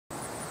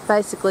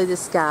basically the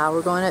sky.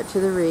 We're going up to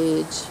the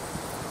ridge.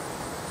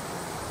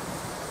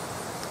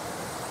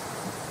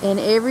 And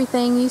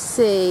everything you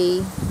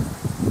see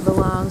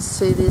belongs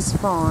to this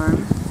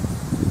farm.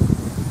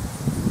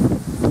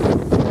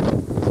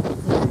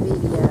 In the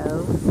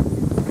video.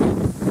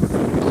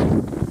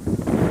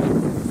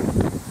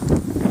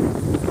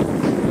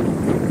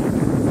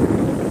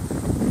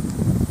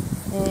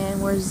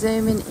 And we're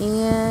zooming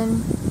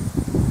in.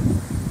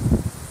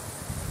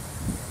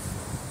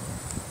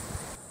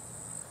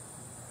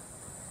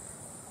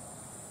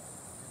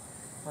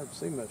 Hard to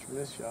see much from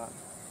this shot.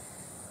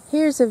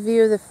 Here's a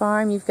view of the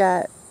farm. You've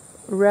got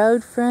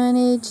road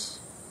frontage.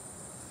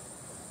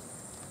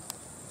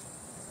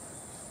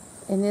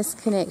 And this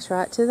connects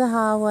right to the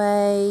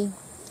highway.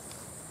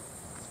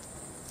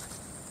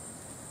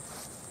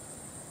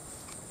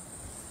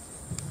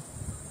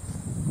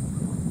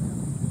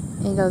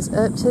 It goes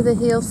up to the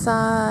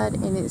hillside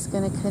and it's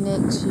going to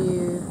connect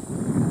you.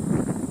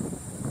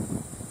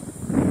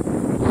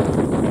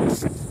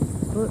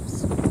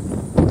 Whoops.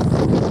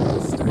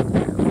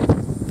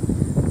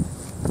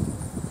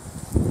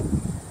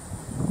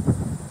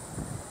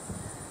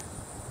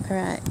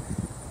 Alright.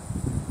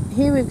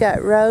 Here we've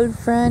got road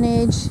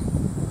frontage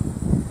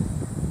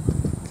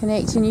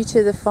connecting you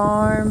to the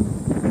farm.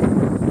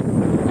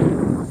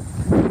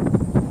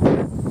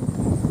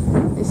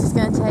 This is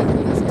going to take you,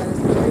 it's got a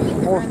creek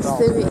that runs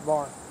through it.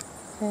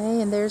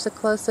 Okay, and there's a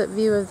close-up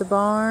view of the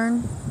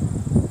barn.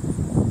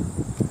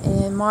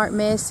 And Mark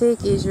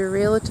Messick is your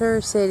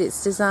realtor, said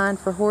it's designed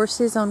for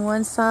horses on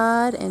one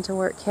side and to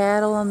work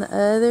cattle on the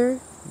other.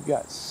 You've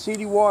got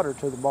city water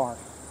to the barn.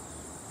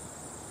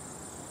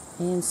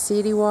 And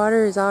city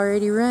water is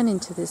already running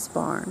to this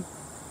barn.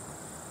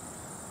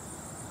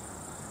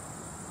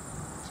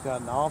 It's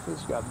got an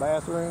office, got a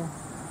bathroom.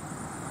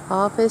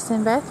 Office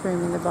and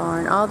bathroom in the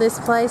barn. All this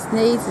place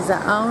needs is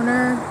an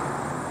owner,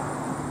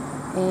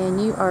 and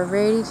you are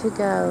ready to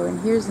go. And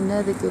here's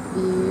another good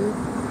view.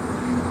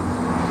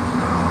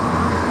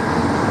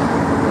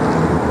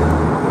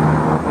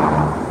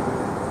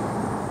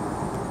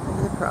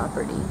 Of the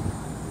property.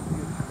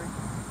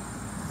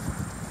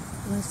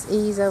 Let's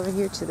ease over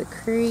here to the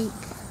creek.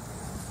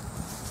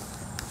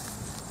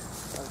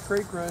 The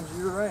creek runs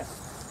year round.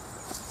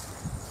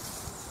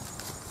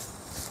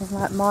 And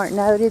like Mark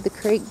noted, the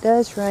creek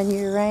does run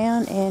year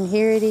round, and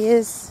here it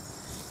is.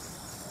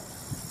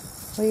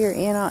 We are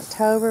in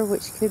October,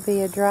 which could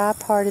be a dry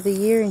part of the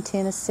year in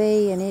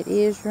Tennessee, and it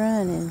is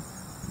running.